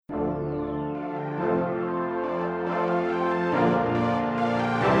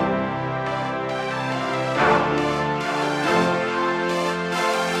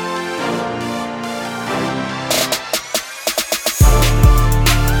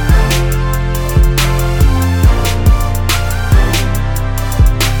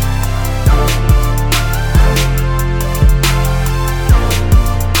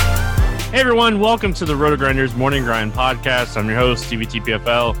everyone, welcome to the Roto-Grinders Morning Grind Podcast. I'm your host,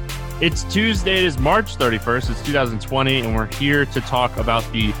 Stevietpfl. It's Tuesday, it is March 31st, it's 2020, and we're here to talk about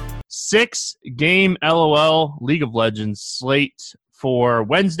the 6-game LOL League of Legends slate for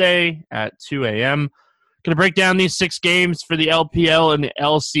Wednesday at 2 a.m. Going to break down these 6 games for the LPL and the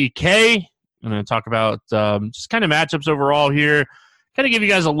LCK. I'm going to talk about just kind of matchups overall here, kind of give you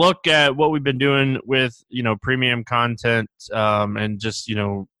guys a look at what we've been doing with, premium content and just,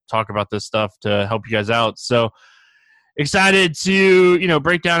 talk about this stuff to help you guys out. So excited to,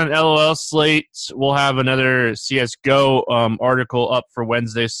 break down an LOL slate. We'll have another CSGO article up for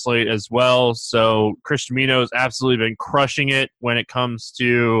Wednesday's slate as well. So Christian Mino's absolutely been crushing it when it comes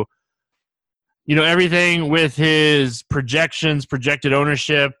to, everything with his projections, projected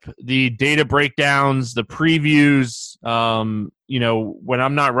ownership, the data breakdowns, the previews. When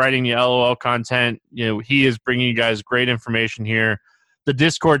I'm not writing the LOL content, he is bringing you guys great information here. The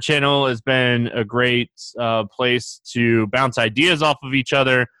Discord channel has been a great place to bounce ideas off of each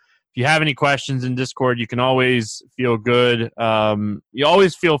other. If you have any questions in Discord, you can always feel good. You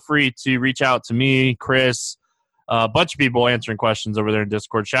always feel free to reach out to me, Chris, a bunch of people answering questions over there in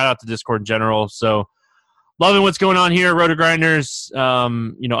Discord. Shout out to Discord in general. So loving what's going on here, Roto-Grinders.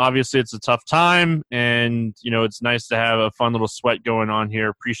 Obviously it's a tough time, and, it's nice to have a fun little sweat going on here.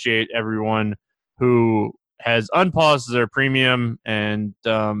 Appreciate everyone who has unpaused their premium, and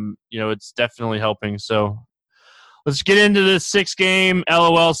it's definitely helping. So let's get into this 6-game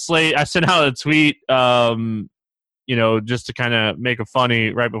LOL slate. I sent out a tweet just to kind of make a funny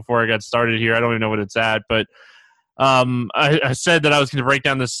right before I got started here. I don't even know what it's at, but I said that I was going to break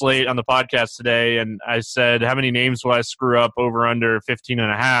down this slate on the podcast today, and I said, how many names will I screw up over under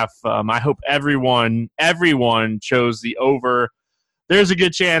 15.5? I hope everyone chose the over. There's a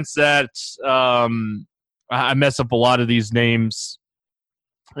good chance that I mess up a lot of these names.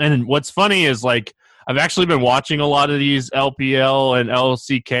 And what's funny is, I've actually been watching a lot of these LPL and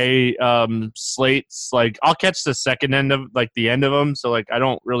LCK slates. I'll catch the second end of, the end of them. So, I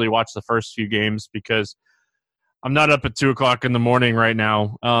don't really watch the first few games because I'm not up at 2 o'clock in the morning right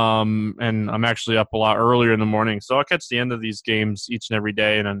now. And I'm actually up a lot earlier in the morning. So I'll catch the end of these games each and every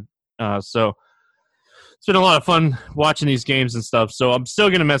day. And so it's been a lot of fun watching these games and stuff. So I'm still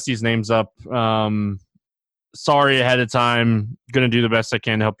going to mess these names up. Sorry ahead of time. Going to do the best I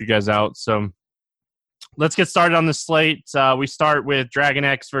can to help you guys out. So let's get started on the slate. We start with Dragon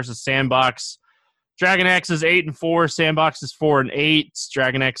X versus Sandbox. Dragon X is 8-4. Sandbox is 4-8.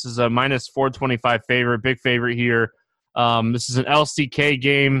 Dragon X is a minus 425 favorite. Big favorite here. This is an LCK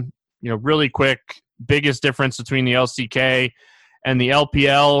game. Really quick. Biggest difference between the LCK and the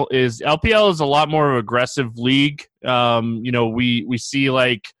LPL is a lot more of an aggressive league. We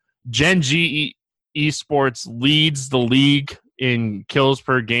see Gen G Esports leads the league in kills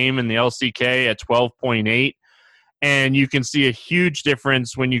per game in the LCK at 12.8. And you can see a huge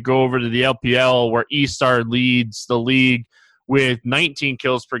difference when you go over to the LPL, where eStar leads the league with 19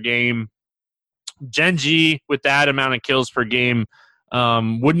 kills per game. Gen G, with that amount of kills per game,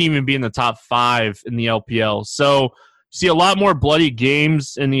 wouldn't even be in the top 5 in the LPL. So see a lot more bloody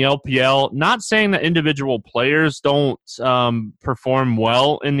games in the LPL. Not saying that individual players don't perform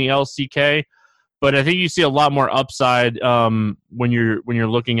well in the LCK, but I think you see a lot more upside when you're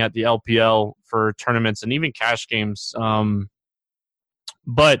looking at the LPL for tournaments and even cash games.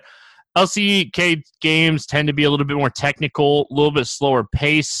 But LCK games tend to be a little bit more technical, a little bit slower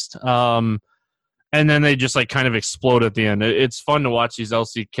paced, and then they just kind of explode at the end. It's fun to watch these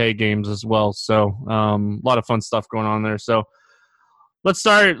LCK games as well. So a lot of fun stuff going on there. So let's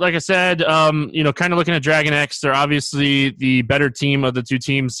start, like I said, kind of looking at Dragon X. They're obviously the better team of the two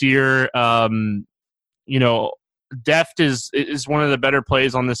teams here. Deft is one of the better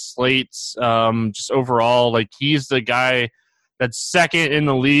plays on this slate. Just overall, he's the guy that's second in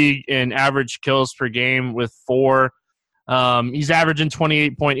the league in average kills per game with 4. He's averaging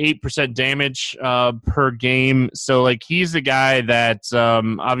 28.8% damage per game. So he's the guy that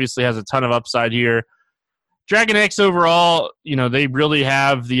obviously has a ton of upside here. Dragon X overall, they really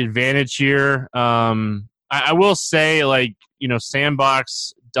have the advantage here. I will say,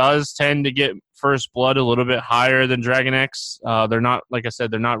 Sandbox does tend to get first blood a little bit higher than Dragon X. They're not, like I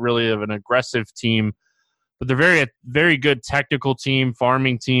said, they're not really of an aggressive team, but they're very, very good technical team,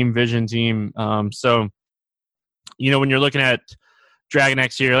 farming team, vision team. So, when you're looking at Dragon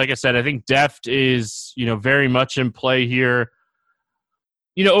X here, like I said, I think Deft is, very much in play here.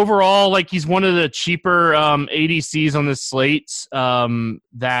 Overall, he's one of the cheaper ADCs on this slate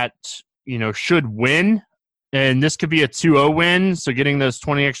that, should win. And this could be a 2-0 win, so getting those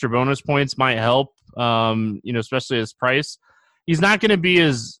 20 extra bonus points might help, especially his price. He's not going to be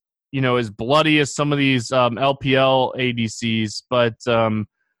as as bloody as some of these LPL ADCs, but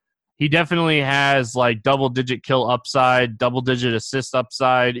he definitely has like double-digit kill upside, double-digit assist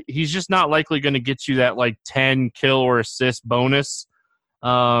upside. He's just not likely going to get you that like 10 kill or assist bonus.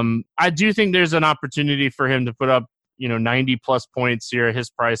 I do think there's an opportunity for him to put up 90-plus points here at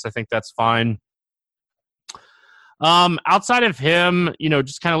his price. I think that's fine. Outside of him,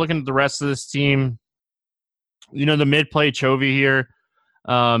 just kind of looking at the rest of this team, the mid-play Chovy here,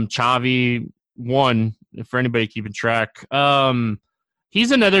 Chavi 1, for anybody keeping track.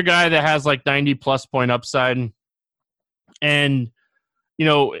 He's another guy that has like 90-plus point upside. And,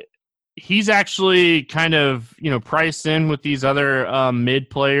 he's actually kind of, priced in with these other mid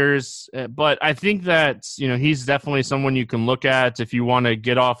players. But I think that, he's definitely someone you can look at if you want to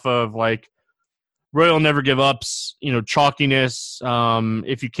get off of like Royal Never Give Up's, chalkiness.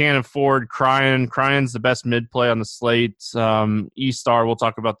 If you can't afford Cryan's the best mid play on the slate. E-Star, we'll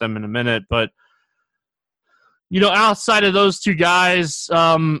talk about them in a minute. But, outside of those two guys,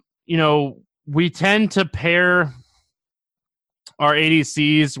 we tend to pair our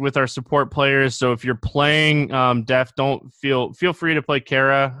ADCs with our support players. So if you're playing Def, don't feel free to play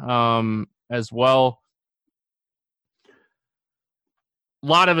Kara as well. A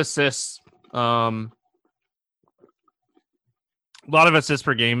lot of assists. A lot of assists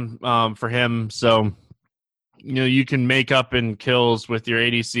per game for him. So, you can make up in kills with your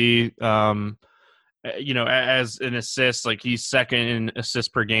ADC. As an assist, like he's second in assists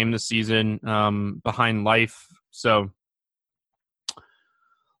per game this season, behind Life. So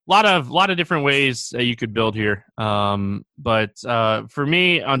a lot of different ways that you could build here. But for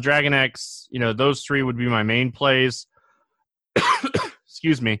me on Dragon X, those three would be my main plays.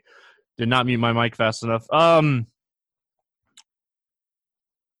 Excuse me. Did not mute my mic fast enough. All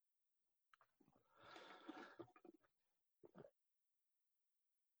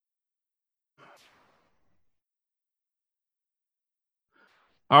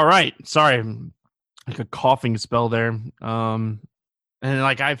right. Sorry. Like a coughing spell there. And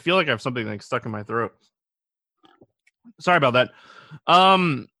like I feel like I have something like stuck in my throat. Sorry about that.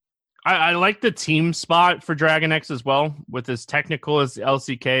 I like the team spot for Dragon X as well, with as technical as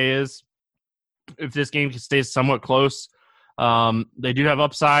LCK is. If this game stays somewhat close, they do have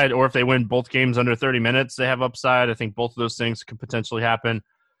upside, or if they win both games under 30 minutes, they have upside. I think both of those things could potentially happen.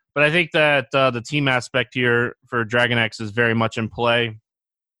 But I think that the team aspect here for Dragon X is very much in play.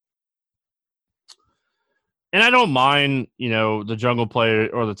 And I don't mind, the jungle play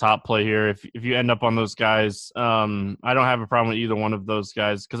or the top play here. If you end up on those guys, I don't have a problem with either one of those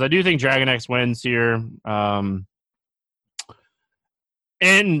guys, because I do think Dragon X wins here.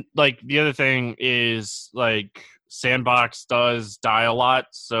 And like the other thing is like Sandbox does die a lot,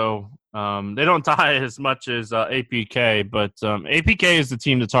 so they don't die as much as APK, but APK is the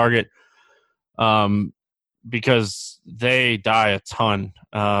team to target because they die a ton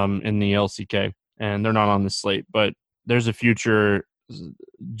in the LCK. And they're not on the slate, but there's a future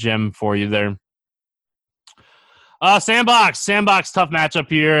gem for you there. Sandbox, tough matchup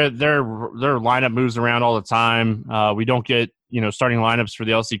here. Their lineup moves around all the time. We don't get starting lineups for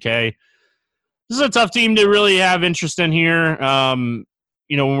the LCK. This is a tough team to really have interest in here. When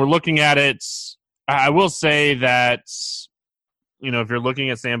we're looking at it, I will say that if you're looking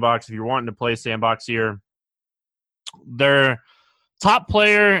at Sandbox, if you're wanting to play Sandbox here, their top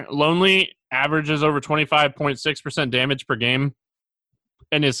player, Lonely, averages over 25.6% damage per game,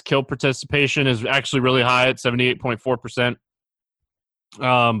 and his kill participation is actually really high at 78.4%.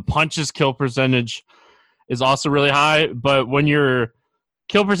 Punch's kill percentage is also really high, but when your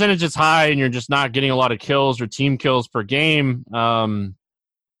kill percentage is high and you're just not getting a lot of kills or team kills per game,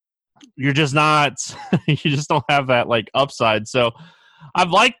 you're just not you just don't have that like upside. So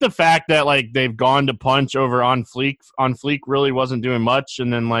I've liked the fact that like they've gone to Punch over on Fleek. On Fleek really wasn't doing much,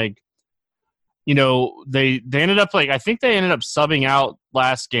 and then like they ended up I think they ended up subbing out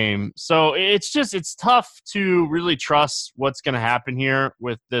last game. So it's tough to really trust what's going to happen here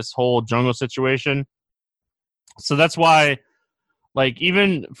with this whole jungle situation. So that's why, like,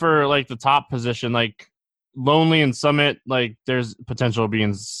 even for like the top position, like Lonely and Summit, like there's potential of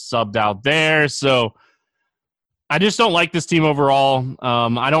being subbed out there. So I just don't like this team overall.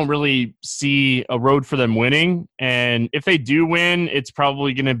 I don't really see a road for them winning. And if they do win, it's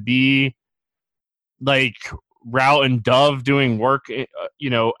probably going to be like Route and Dove doing work,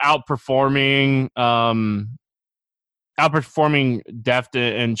 outperforming Deft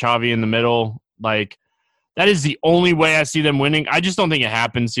and Chavi in the middle. Like, that is the only way I see them winning. I just don't think it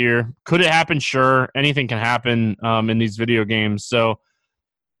happens here. Could it happen? Sure. Anything can happen in these video games. So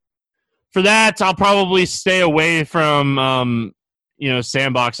for that, I'll probably stay away from,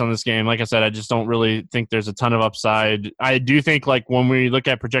 sandbox on this game. Like I said, I just don't really think there's a ton of upside. I do think, like, when we look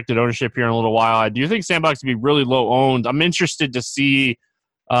at projected ownership here in a little while, I do think sandbox to be really low owned. I'm interested to see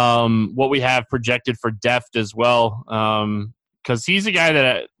what we have projected for Deft as well, because he's a guy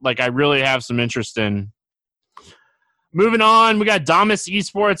that I really have some interest in. Moving on, we got Damas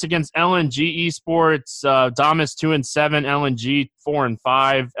Esports against LNG Esports. Damas 2-7, LNG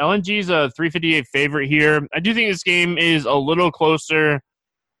 4-5. LNG is a 358 favorite here. I do think this game is a little closer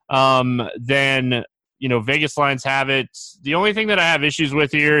than Vegas lines have it. The only thing that I have issues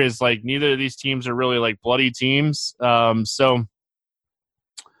with here is neither of these teams are really bloody teams. So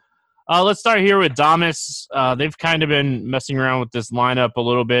let's start here with Damas. They've kind of been messing around with this lineup a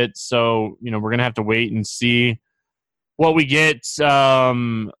little bit, so we're gonna have to wait and see what we get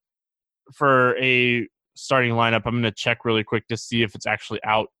for a starting lineup. I'm going to check really quick to see if it's actually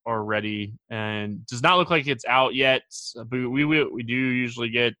out already, and does not look like it's out yet. But we do usually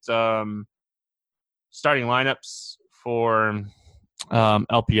get starting lineups for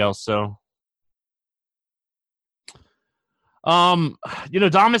LPL. So,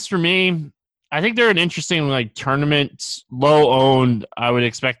 Damas for me, I think they're an interesting tournament, low owned. I would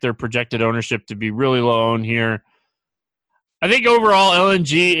expect their projected ownership to be really low owned here. I think overall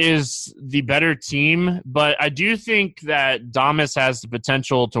LNG is the better team, but I do think that Damas has the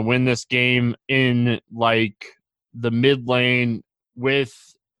potential to win this game in the mid lane with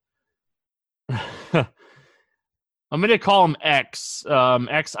I'm going to call him X,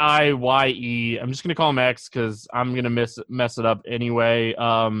 XiyE. I'm just going to call him X because I'm going to mess it up anyway.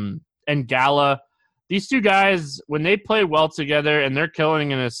 And Gala. These two guys, when they play well together and they're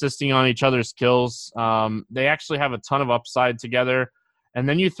killing and assisting on each other's kills, they actually have a ton of upside together. And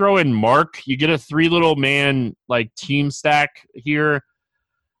then you throw in Mark, you get a 3 little man team stack here.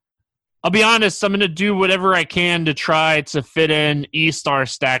 I'll be honest, I'm going to do whatever I can to try to fit in E-Star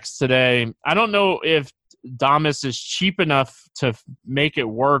stacks today. I don't know if Damas is cheap enough to make it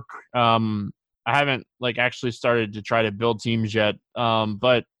work. I haven't actually started to try to build teams yet,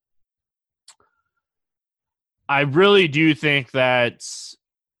 but I really do think that,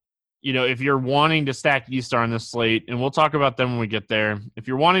 if you're wanting to stack E-Star on this slate, and we'll talk about them when we get there, if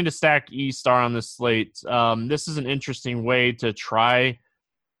you're wanting to stack E-Star on this slate, this is an interesting way to try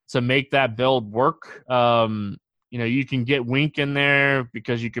to make that build work. You can get Wink in there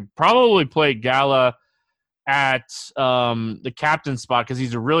because you could probably play Gala at the captain spot because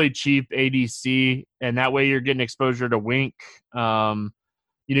he's a really cheap ADC, and that way you're getting exposure to Wink.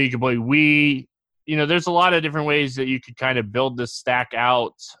 You can play Wii. There's a lot of different ways that you could kind of build this stack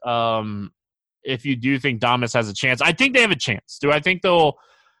out if you do think Damas has a chance. I think they have a chance. Do I think they'll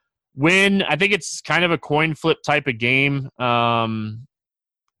win? I think it's kind of a coin flip type of game.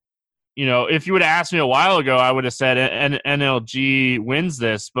 If you would have asked me a while ago, I would have said NLG wins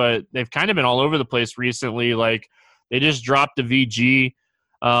this, but they've kind of been all over the place recently. They just dropped the VG.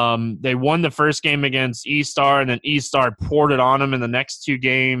 They won the first game against E-Star, and then E-Star poured it on them in the next 2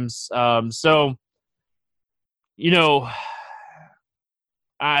 games.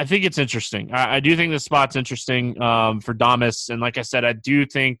 I think it's interesting. I do think this spot's interesting for Damas. And like I said, I do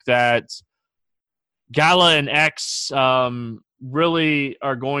think that Gala and X really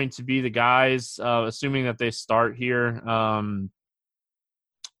are going to be the guys, assuming that they start here,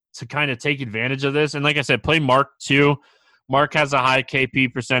 to kind of take advantage of this. And like I said, play Mark too. Mark has a high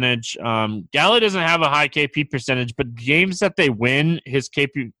KP percentage. Gala doesn't have a high KP percentage, but games that they win, his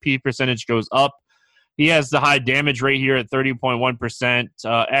KP percentage goes up. He has the high damage rate here at 30.1%,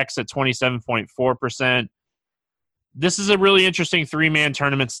 X at 27.4%. This is a really interesting 3-man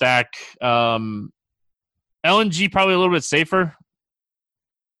tournament stack. LNG probably a little bit safer.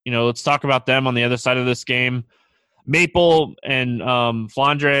 Let's talk about them on the other side of this game. Maple and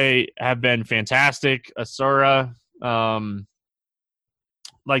Flandre have been fantastic. Asura, there's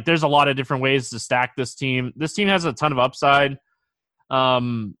a lot of different ways to stack this team. This team has a ton of upside.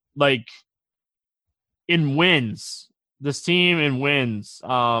 In wins, this team in wins,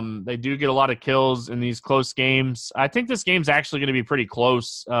 they do get a lot of kills in these close games. I think this game's actually going to be pretty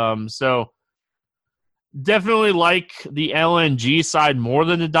close. So definitely like the LNG side more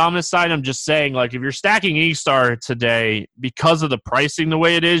than the Damas side. I'm just saying, if you're stacking E-Star today, because of the pricing the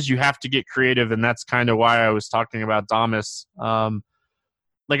way it is, you have to get creative, and that's kind of why I was talking about Damas. I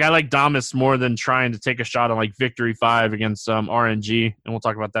like Damas more than trying to take a shot on Victory 5 against RNG, and we'll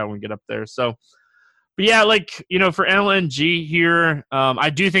talk about that when we get up there. So, but yeah, for LNG here, I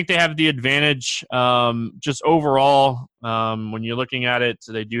do think they have the advantage. Just overall, when you're looking at it,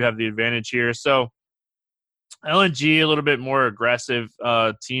 so they do have the advantage here. So LNG, a little bit more aggressive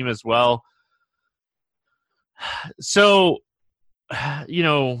team as well. So you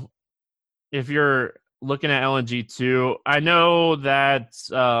know, if you're looking at LNG too, I know that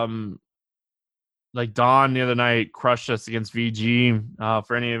like Don the other night crushed us against VG.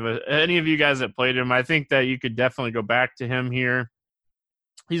 For any of you guys that played him, I think that you could definitely go back to him here.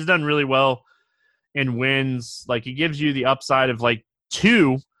 He's done really well in wins. Like he gives you the upside of like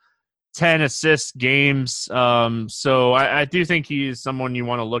 10 assist games. So I do think he's someone you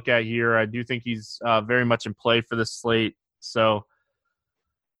want to look at here. I do think he's very much in play for this slate. So,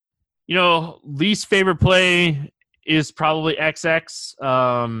 least favorite play is probably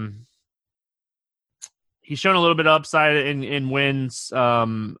XX. He's shown a little bit of upside in wins,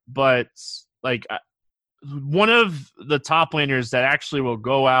 but like one of the top laners that actually will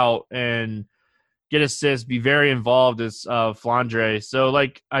go out and get assists, be very involved is Flandre. So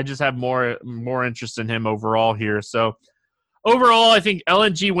like I just have more interest in him overall here. So overall, I think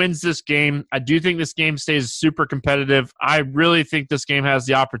LNG wins this game. I do think this game stays super competitive. I really think this game has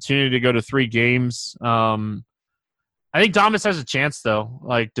the opportunity to go to 3 games. I think Damas has a chance, though.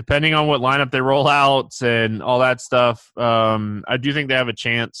 Like, depending on what lineup they roll out and all that stuff, I do think they have a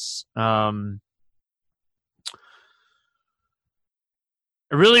chance. I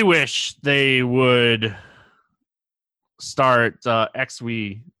really wish they would start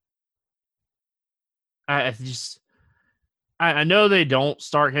XW. I know they don't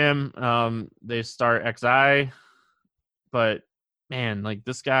start him. They start XI, but man, like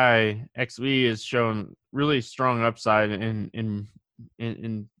this guy XV has shown really strong upside in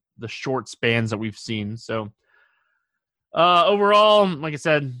the short spans that we've seen. So overall, like I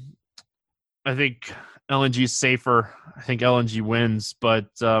said, I think LNG is safer. I think LNG wins,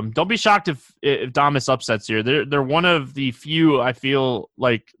 but don't be shocked if Damas upsets here. They're one of the few I feel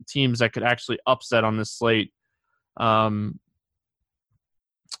like teams that could actually upset on this slate.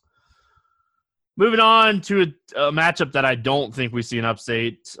 Moving on to a matchup that I don't think we see an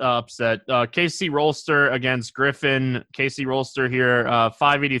upset. KC Rolster against Griffin. KC Rolster here,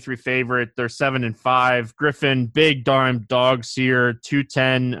 583 favorite. They're 7-5. Griffin, big darn dogs here,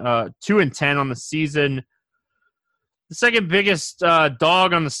 2-10 on the season. The second biggest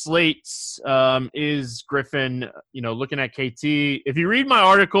dog on the slates is Griffin. Looking at KT. If you read my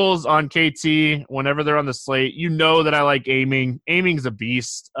articles on KT, whenever they're on the slate, you know that I like aiming. Aiming's a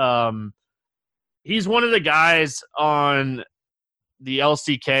beast. He's one of the guys on the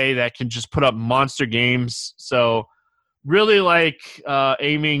LCK that can just put up monster games. So really like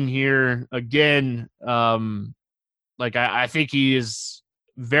aiming here again. I think he is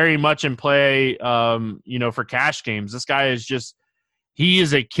very much in play, for cash games. This guy he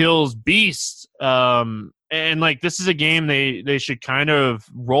is a kills beast. And like, this is a game they should kind of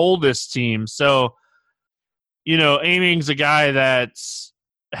roll this team. So, aiming's a guy that's,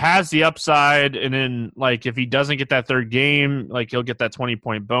 has the upside, and then like if he doesn't get that third game, like he'll get that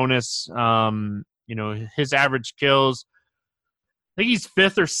 20-point bonus. His average kills, I think he's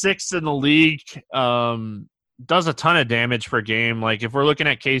 5th or 6th in the league. Does a ton of damage per game. Like if we're looking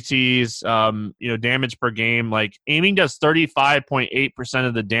at KT's damage per game, like aiming does 35.8%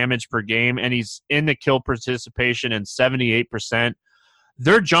 of the damage per game, and he's in the kill participation in 78%.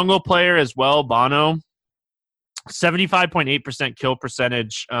 Their jungle player as well, Bono, 75.8% kill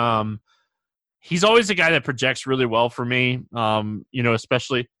percentage. He's always a guy that projects really well for me,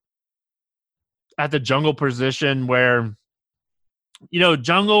 especially at the jungle position where,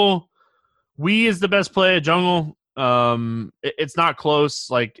 jungle, Wee is the best play at jungle. It's not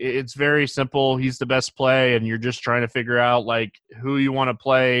close. Like, it's very simple. He's the best play, and you're just trying to figure out, like, who you want to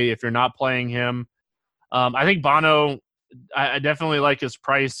play if you're not playing him. I think Bono, I definitely like his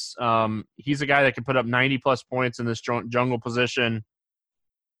price. He's a guy that can put up 90-plus points in this jungle position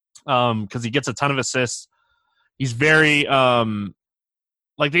because he gets a ton of assists. He's very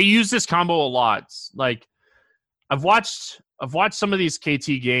they use this combo a lot. Like I've watched some of these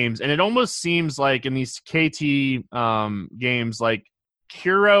KT games, and it almost seems like in these KT games, like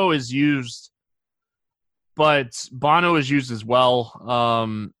Kuro is used, but Bono is used as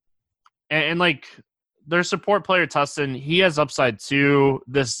well. And like, their support player, Tustin, he has upside too.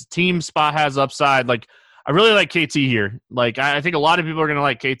 This team spot has upside. Like, I really like KT here. Like, I think a lot of people are going to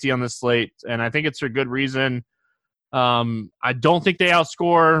like KT on this slate, and I think it's for good reason. I don't think they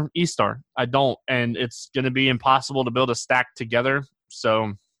outscore E-Star. I don't, and it's going to be impossible to build a stack together.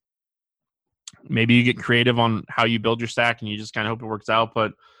 So maybe you get creative on how you build your stack, and you just kind of hope it works out.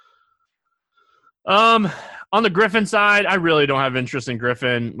 But on the Griffin side, I really don't have interest in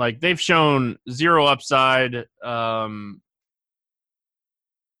Griffin. Like, they've shown zero upside.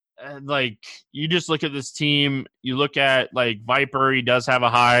 Like, you just look at this team, you look at like Viper, he does have a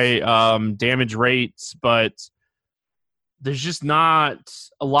high damage rate, but there's just not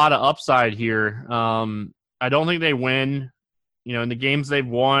a lot of upside here. I don't think they win. In the games they've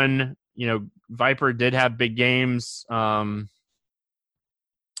won, Viper did have big games.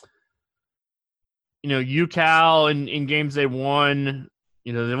 UCal in games they won,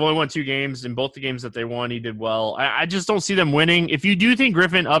 they've only won 2 games. In both the games that they won, he did well. I just don't see them winning. If you do think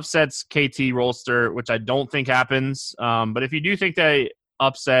Griffin upsets KT Rolster, which I don't think happens, but if you do think they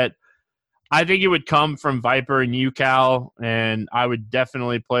upset, I think it would come from Viper and UCal, and I would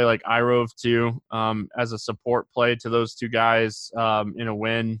definitely play like Irove too as a support play to those 2 guys in a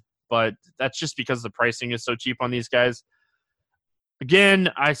win. But that's just because the pricing is so cheap on these guys. Again,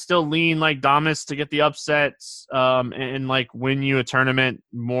 I still lean like Domus to get the upsets and like win you a tournament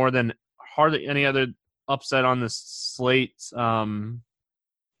more than hardly any other upset on this slate.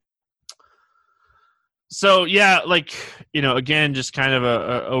 So, yeah, again, just kind of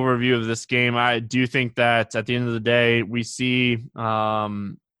a overview of this game. I do think that at the end of the day, we see,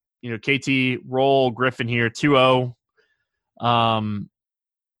 KT roll Griffin here 2-0.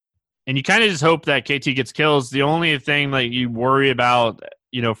 And you kind of just hope that KT gets kills. The only thing that you worry about,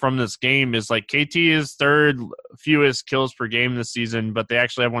 from this game is like KT is 3rd fewest kills per game this season, but they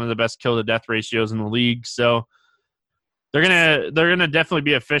actually have one of the best kill to death ratios in the league. So they're gonna definitely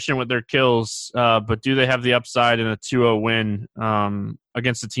be efficient with their kills. But do they have the upside in a 2-0 win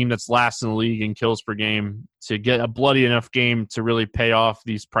against a team that's last in the league in kills per game to get a bloody enough game to really pay off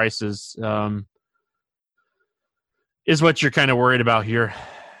these prices? Is what you're kind of worried about here.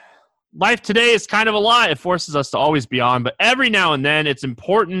 Life today is kind of a lot. It forces us to always be on, but every now and then it's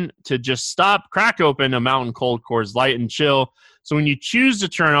important to just stop, crack open a Mountain Cold Coors Light and chill. So when you choose to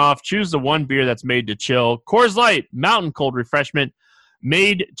turn off, choose the one beer that's made to chill. Coors Light, Mountain Cold refreshment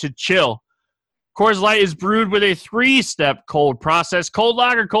made to chill. Coors Light is brewed with a 3-step cold process, cold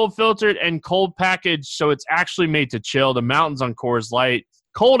lager, cold filtered, and cold packaged, so it's actually made to chill. The mountains on Coors Light,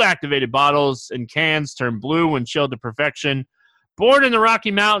 cold activated bottles and cans turn blue when chilled to perfection. Born in the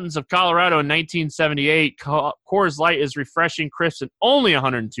Rocky Mountains of Colorado in 1978, Coors Light is refreshing, crisp, and only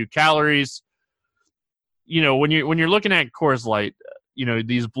 102 calories. When you're looking at Coors Light,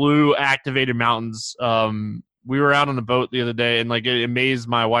 these blue activated mountains. We were out on a boat the other day, and it amazed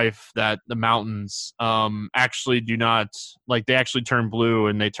my wife that the mountains actually do not they actually turn blue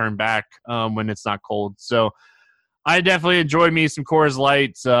and they turn back when it's not cold. So I definitely enjoy me some Coors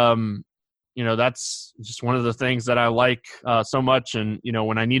Light. That's just one of the things that I like so much. And,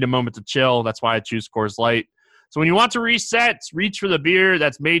 when I need a moment to chill, that's why I choose Coors Light. So when you want to reset, reach for the beer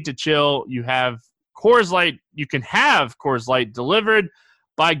that's made to chill. You have Coors Light. You can have Coors Light delivered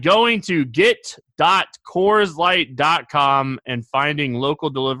by going to get.coorslight.com and finding local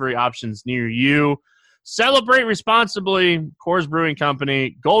delivery options near you. Celebrate responsibly. Coors Brewing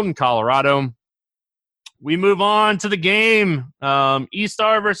Company, Golden, Colorado. We move on to the game.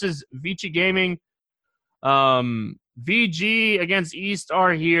 E-Star versus Vici Gaming. VG against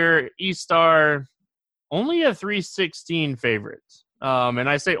E-Star here. E-Star only a 316 favorite. And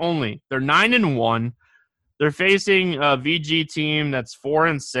I say only. They're 9-1. They're facing a VG team that's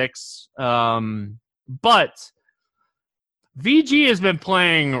 4-6. But VG has been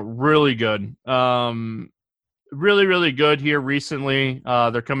playing really good. Really, really good here recently.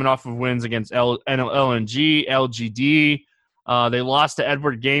 They're coming off of wins against LNG, LGD. They lost to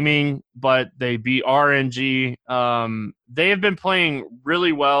Edward Gaming, but they beat RNG. They have been playing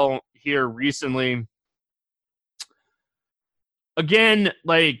really well here recently. Again,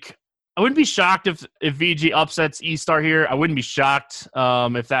 I wouldn't be shocked if VG upsets E-Star here. I wouldn't be shocked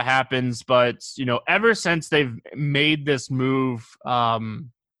if that happens. But, ever since they've made this move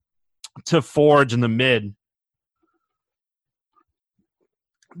to Forge in the mid,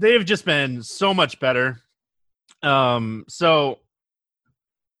 they have just been so much better. So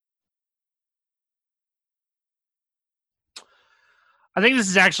I think this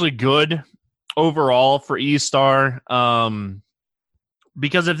is actually good overall for E-Star.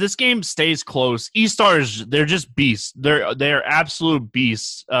 Because if this game stays close, E-Stars, they're just beasts. They're absolute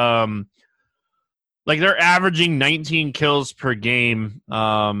beasts. They're averaging 19 kills per game.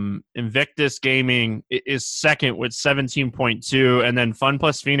 Invictus Gaming is second with 17.2, and then Fun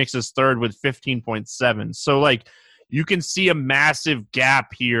Plus Phoenix is third with 15.7. So, you can see a massive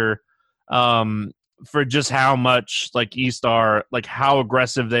gap here for just how much, E-Star, how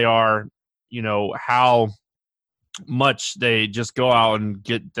aggressive they are, how much they just go out and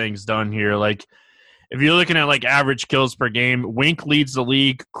get things done here. If you're looking at average kills per game, Wink leads the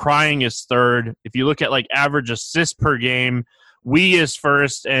league. Crying is third. If you look at average assists per game, Wee is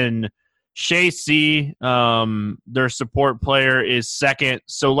first, and Shay C, their support player, is second.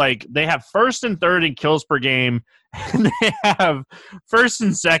 So, like, they have first and third in kills per game, and they have first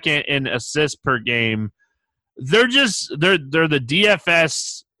and second in assists per game. They're the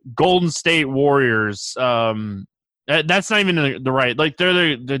DFS Golden State Warriors. That's not even the right. Like,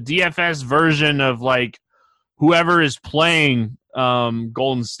 they're the DFS version of, like, whoever is playing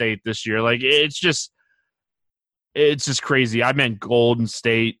Golden State this year. Like, it's just crazy. I meant Golden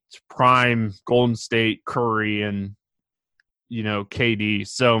State, prime Golden State, Curry, and, KD.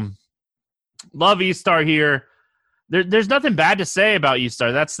 So, love E-Star here. There's nothing bad to say about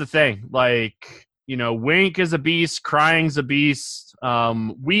E-Star. That's the thing. Like, Wink is a beast. Crying's a beast.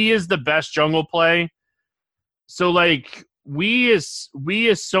 We is the best jungle play. So, like, we is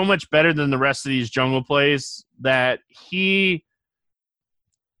so much better than the rest of these jungle plays that he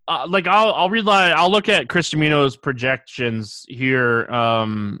I'll look at Chris Domino's projections here,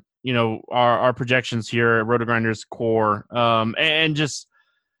 our projections here at RotoGrinders Core, and just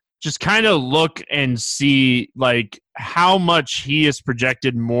kind of look and see, like, how much he is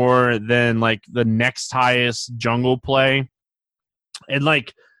projected more than, like, the next highest jungle play. And,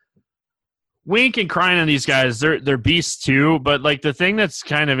 like, Wink and Crying on these guys, they're beasts too. But, like, the thing that's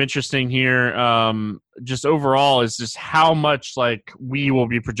kind of interesting here, just overall, is just how much, like, we will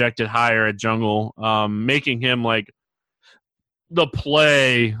be projected higher at jungle, making him, like, the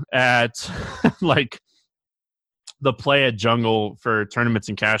play at like the play at jungle for tournaments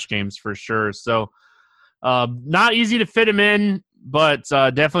and cash games for sure. So, not easy to fit him in, but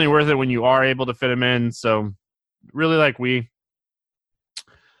definitely worth it when you are able to fit him in. So, really like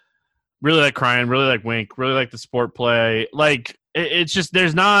really like Crying, really like Wink, really like the sport play. Like, it's just,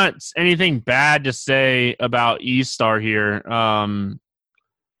 there's not anything bad to say about E-Star here.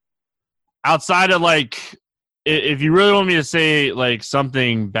 Outside of, like, if you really want me to say, like,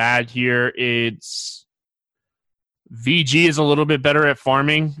 something bad here, it's VG is a little bit better at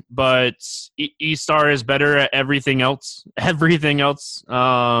farming, but E-Star is better at everything else.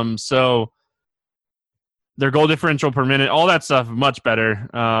 So their goal differential per minute, all that stuff, much better.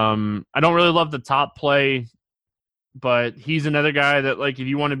 I don't really love the top play, but he's another guy that, like, if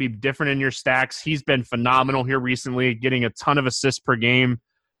you want to be different in your stacks, he's been phenomenal here recently, getting a ton of assists per game,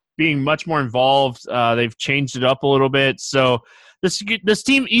 being much more involved. They've changed it up a little bit. So this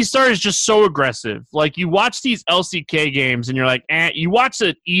team, E-Star, is just so aggressive. Like, you watch these LCK games and you're like, you watch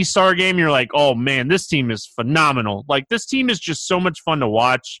the E-Star game and you're like, oh man, this team is phenomenal. Like, this team is just so much fun to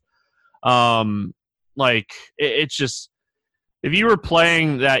watch. Like, it's just, if you were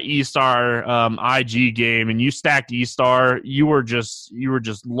playing that E-Star IG game and you stacked E-Star, you were just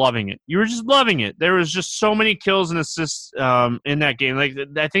loving it. You were just loving it. There was just so many kills and assists in that game. Like,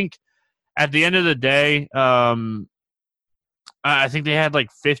 I think at the end of the day, I think they had like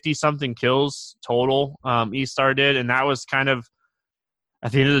 50-something kills total, E-Star did, and that was kind of,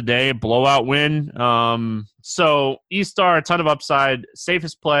 at the end of the day, a blowout win. So E-Star, a ton of upside,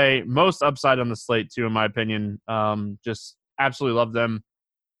 safest play, most upside on the slate too, in my opinion. Just absolutely love them.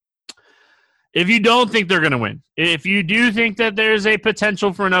 If you don't think they're going to win, if you do think that there's a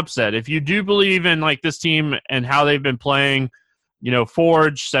potential for an upset, if you do believe in, like, this team and how they've been playing,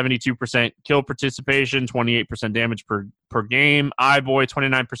 Forge, 72% kill participation, 28% damage per game. iBoy,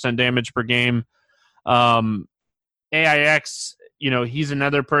 29% damage per game. AIX, he's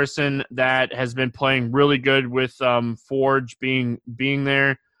another person that has been playing really good with Forge being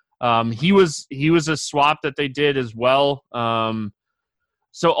there. He was a swap that they did as well.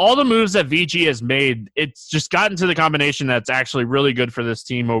 So all the moves that VG has made, it's just gotten to the combination that's actually really good for this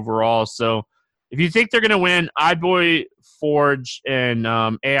team overall. So if you think they're going to win, iBoy, Forge, and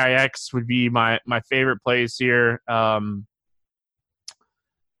AIX would be my favorite plays here. I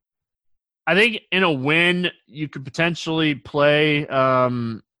think in a win, you could potentially play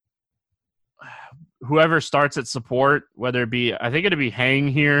whoever starts at support, whether it be, I think it'd be Hang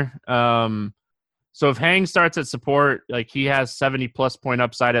here. So if Hang starts at support, like, he has 70+ point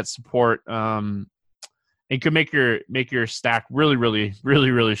upside at support, it could make your stack really, really,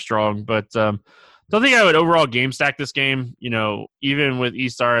 really, really strong. But don't think I would overall game stack this game. Even with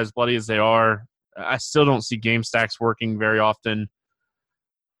E-Star as bloody as they are, I still don't see game stacks working very often.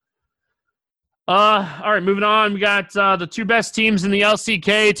 All right, moving on. We got the two best teams in the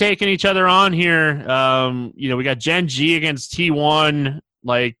LCK taking each other on here. We got Gen G against T1.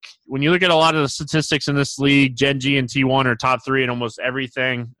 Like, when you look at a lot of the statistics in this league, Gen G and T1 are top 3 in almost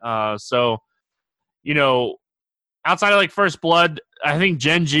everything. So, outside of, like, First Blood, I think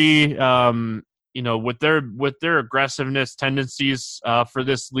Gen G, with their aggressiveness tendencies for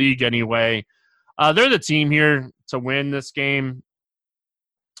this league anyway, they're the team here to win this game.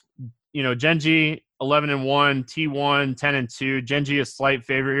 Genji 11-1, T1 10-2. Genji is slight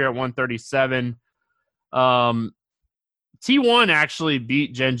favorite here at 137. T1 actually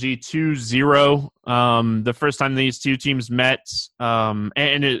beat Genji 2-0 the first time these two teams met.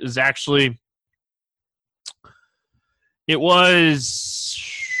 And it was actually, it was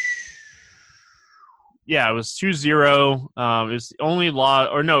 2-0. It was the only loss,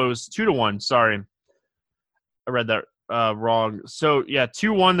 or no, it was 2-1. Sorry. I read that wrong. So,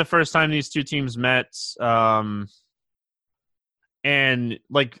 2-1 the first time these two teams met. And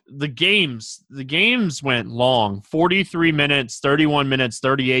like the games went long, 43 minutes, 31 minutes,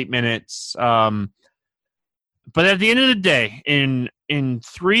 38 minutes. But at the end of the day, in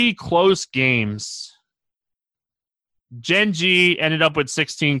three close games, Genji ended up with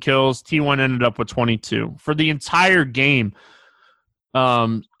 16 kills. T1 ended up with 22 for the entire game.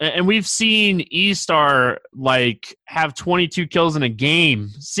 And we've seen E-Star like have 22 kills in a game,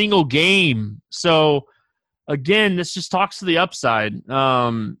 single game. So again, this just talks to the upside.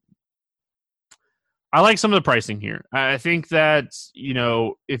 I like some of the pricing here. I think that,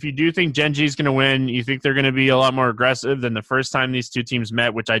 if you do think Genji is going to win, you think they're going to be a lot more aggressive than the first time these two teams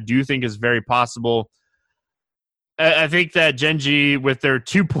met, which I do think is very possible. I think that Genji, with their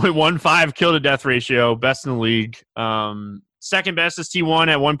 2.15 kill to death ratio, best in the league. Second best is T1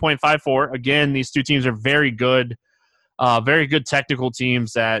 at 1.54. Again, these two teams are very good technical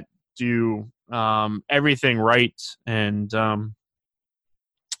teams that do everything right. And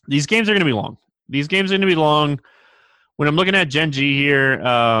these games are going to be long. When I'm looking at Genji here,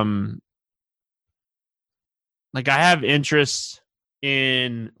 I have interest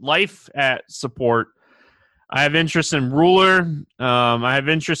in Life at support. I have interest in Ruler. I have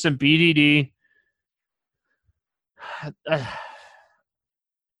interest in BDD. I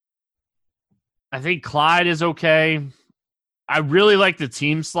think Clyde is okay. I really like the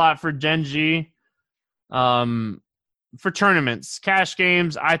team slot for Genji. For tournaments, cash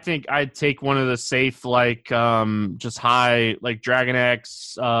games, I think I'd take one of the safe, just high, like Dragon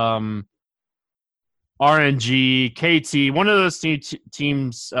X, RNG, KT, one of those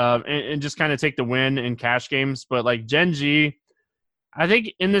teams, and just kind of take the win in cash games. But like Genji, I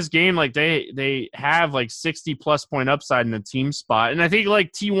think in this game, like they have like 60 plus point upside in the team spot. And I think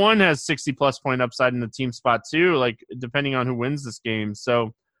like T1 has 60 plus point upside in the team spot too, like depending on who wins this game.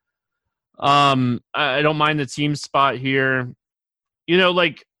 So I don't mind the team spot here.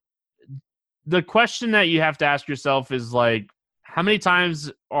 Like the question that you have to ask yourself is like, how many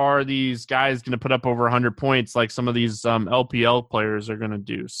times are these guys going to put up over 100 points like some of these LPL players are going to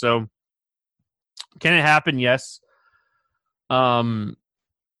do? So can it happen? Yes. But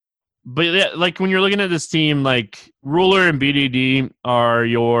yeah, like when you're looking at this team, like Ruler and BDD are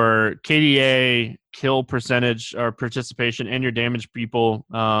your KDA, kill percentage or participation, and your damage people.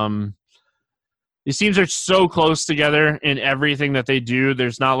 These teams are so close together in everything that they do.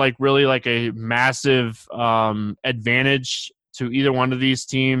 There's not like really like a massive advantage to either one of these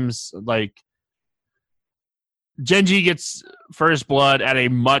teams. Like Genji gets first blood at a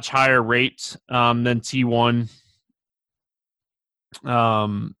much higher rate than T1.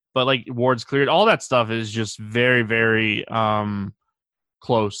 But like wards cleared, all that stuff is just very, very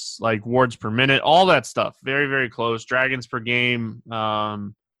close. Like wards per minute, all that stuff, very, very close. Dragons per game,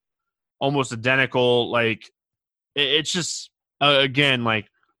 almost identical. Like it's just again, like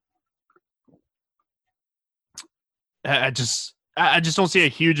I just don't see a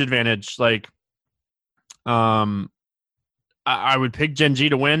huge advantage. Like I would pick Genji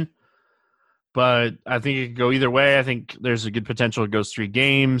to win, but I think it could go either way. I think there's a good potential it goes 3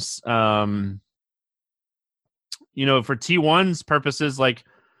 games. For T1's purposes, like,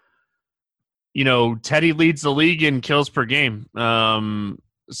 Teddy leads the league in kills per game.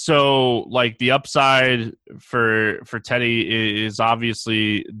 So like the upside for Teddy is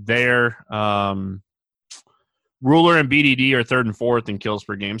obviously there. Ruler and BDD are 3rd and 4th in kills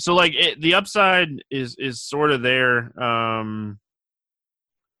per game. So like the upside is sort of there.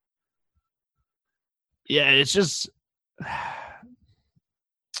 Yeah, it's just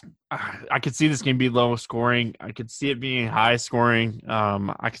I could see this game be low scoring. I could see it being high scoring.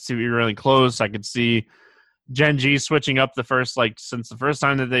 I could see it being really close. I could see Genji switching up since the first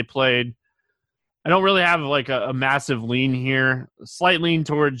time that they played. I don't really have like a massive lean here. A slight lean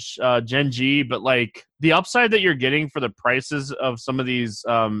towards Genji, but like the upside that you're getting for the prices of some of these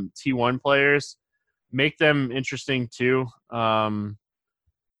T1 players make them interesting too.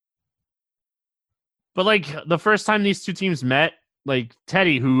 But like the first time these two teams met, like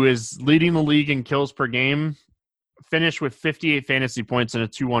Teddy, who is leading the league in kills per game, finished with 58 fantasy points and a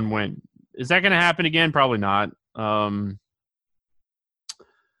 2-1 win. Is that going to happen again? Probably not.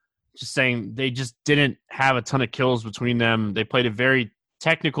 just saying they just didn't have a ton of kills between them. They played a very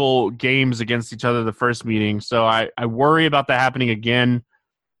technical games against each other the first meeting. So I worry about that happening again.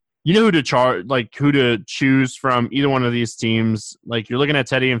 You know who to choose from either one of these teams. Like, you're looking at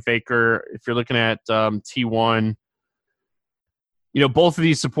Teddy and Faker. If you're looking at T1, both of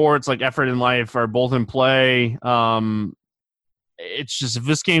these supports, like Effort and Life, are both in play. It's just, if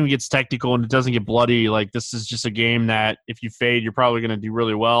this game gets technical and it doesn't get bloody, like, this is just a game that if you fade, you're probably going to do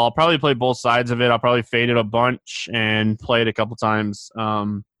really well. I'll probably play both sides of it. I'll probably fade it a bunch and play it a couple times.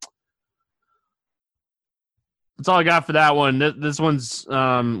 That's all I got for that one. This one's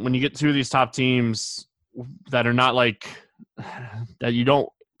when you get two of these top teams that are not like that, you don't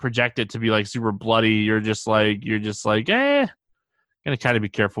project it to be like super bloody. You're just like, gonna kind of be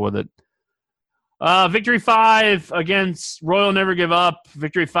careful with it. Victory 5 against Royal Never Give Up.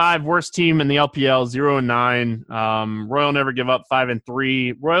 Victory 5, worst team in the LPL, 0-9. Royal Never Give Up,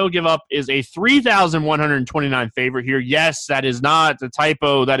 5-3. Royal Give Up is a 3,129 favorite here. Yes, that is not a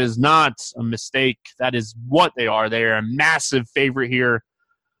typo. That is not a mistake. That is what they are. They are a massive favorite here.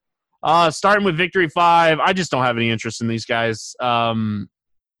 Starting with Victory 5, I just don't have any interest in these guys.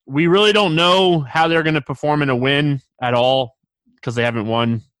 We really don't know how they're going to perform in a win at all because they haven't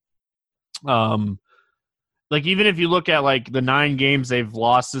won. Like, even if you look at like the 9 games they've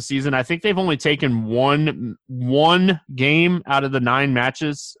lost this season, I think they've only taken one game out of the 9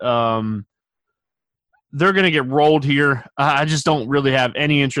 matches. They're going to get rolled here. I just don't really have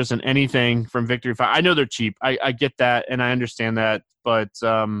any interest in anything from Victory 5. I know they're cheap. I get that, and I understand that, but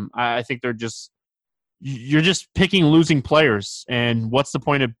I think you're just picking losing players, and what's the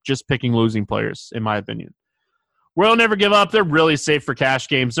point of just picking losing players, in my opinion? Royal Never Give Up. They're really safe for cash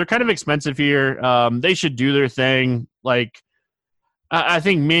games. They're kind of expensive here. They should do their thing. Like, I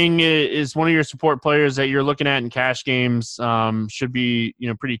think Ming is one of your support players that you're looking at in cash games. Should be,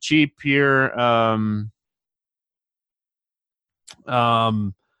 pretty cheap here.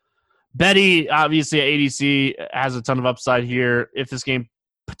 Betty, obviously at ADC, has a ton of upside here if this game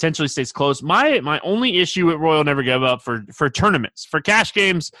potentially stays close. My only issue with Royal Never Give Up for tournaments, for cash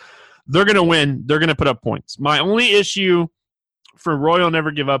games, they're going to win. They're going to put up points. My only issue for Royal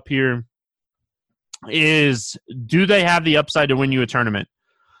Never Give Up here is, do they have the upside to win you a tournament?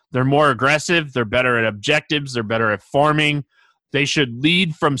 They're more aggressive. They're better at objectives. They're better at farming. They should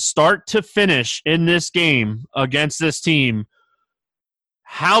lead from start to finish in this game against this team.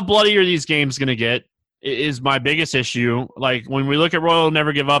 How bloody are these games going to get is my biggest issue. Like, when we look at Royal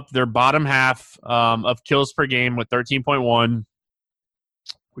Never Give Up, their bottom half of kills per game with 13.1,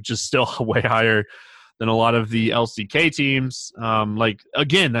 which is still way higher than a lot of the LCK teams.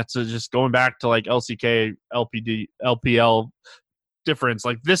 Again, that's just going back to like LCK, LPD, LPL difference.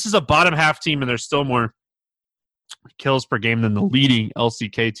 Like, this is a bottom half team, and there's still more kills per game than the leading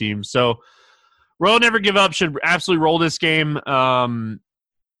LCK team. So Royal Never Give Up should absolutely roll this game.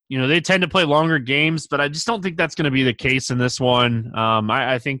 They tend to play longer games, but I just don't think that's going to be the case in this one.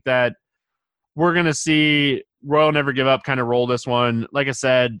 I think that we're going to see Royal Never Give Up kind of roll this one. Like I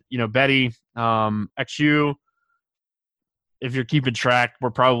said, Betty, XU, if you're keeping track, we're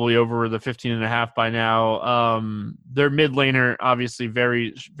probably over the 15.5 by now. Their mid laner, obviously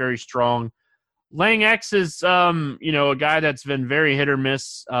very, very strong. Lang X is, a guy that's been very hit or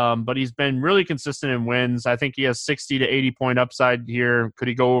miss, but he's been really consistent in wins. I think he has 60 to 80 point upside here. Could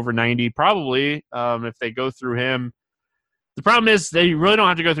he go over 90? Probably, if they go through him. The problem is they really don't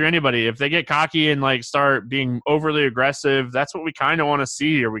have to go through anybody. If they get cocky and like start being overly aggressive, that's what we kind of want to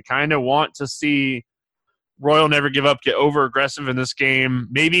see here. We kind of want to see Royal Never Give Up get over aggressive in this game,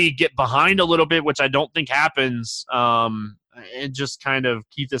 maybe get behind a little bit, which I don't think happens, and just kind of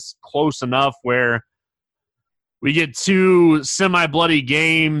keep this close enough where we get 2 semi-bloody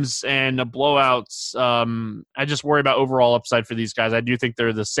games and blowouts. I just worry about overall upside for these guys. I do think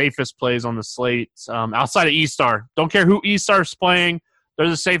they're the safest plays on the slate, outside of E-Star. Don't care who E-Star's playing. They're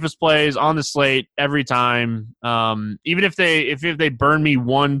the safest plays on the slate every time. Even if they burn me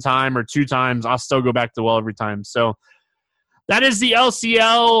 1 time or 2 times, I'll still go back to the well every time. So that is the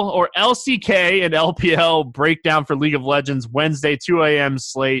LCL or LCK and LPL breakdown for League of Legends Wednesday, 2 a.m.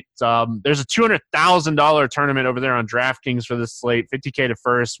 slate. There's a $200,000 tournament over there on DraftKings for this slate, $50K to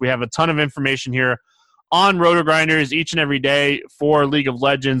first. We have a ton of information here on RotoGrinders each and every day for League of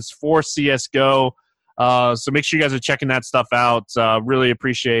Legends, for CSGO. So make sure you guys are checking that stuff out. Really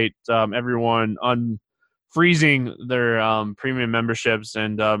appreciate everyone unfreezing their premium memberships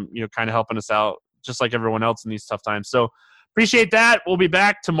and kind of helping us out just like everyone else in these tough times. So appreciate that. We'll be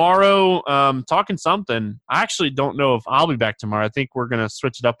back tomorrow talking something. I actually don't know if I'll be back tomorrow. I think we're going to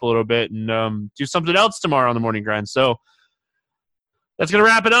switch it up a little bit and do something else tomorrow on the morning grind. So That's going to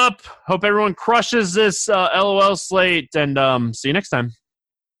wrap it up. Hope everyone crushes this LOL slate, and see you next time.